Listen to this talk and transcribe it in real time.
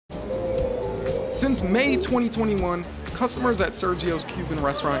Since May 2021, customers at Sergio's Cuban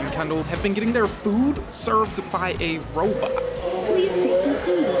restaurant in Kendall have been getting their food served by a robot. Please take your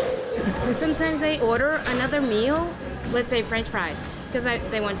food. And sometimes they order another meal, let's say French fries, because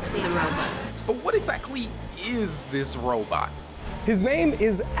they want to see the robot. But what exactly is this robot? His name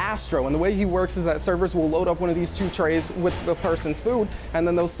is Astro, and the way he works is that servers will load up one of these 2 trays with the person's food, and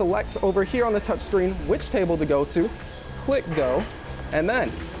then they'll select over here on the touchscreen which table to go to, click go, and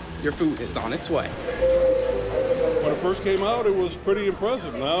then your food is on its way. When it first came out, it was pretty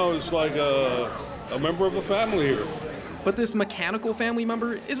impressive. Now it's like a member of the family here. But this mechanical family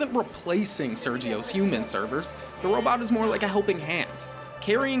member isn't replacing Sergio's human servers. The robot is more like a helping hand,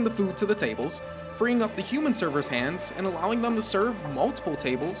 carrying the food to the tables, freeing up the human servers' hands, and allowing them to serve multiple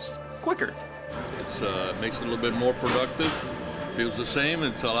tables quicker. It makes it a little bit more productive. Feels the same.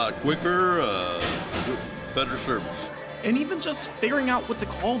 It's a lot quicker, better service. And even just figuring out what to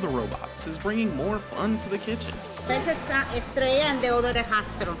call the robots is bringing more fun to the kitchen. This is Estrella and the other is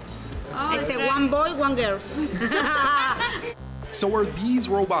Astro. It's a one boy, one girl. So are these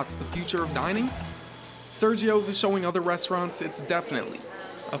robots the future of dining? Sergio's is showing other restaurants it's definitely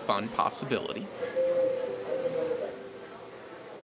a fun possibility.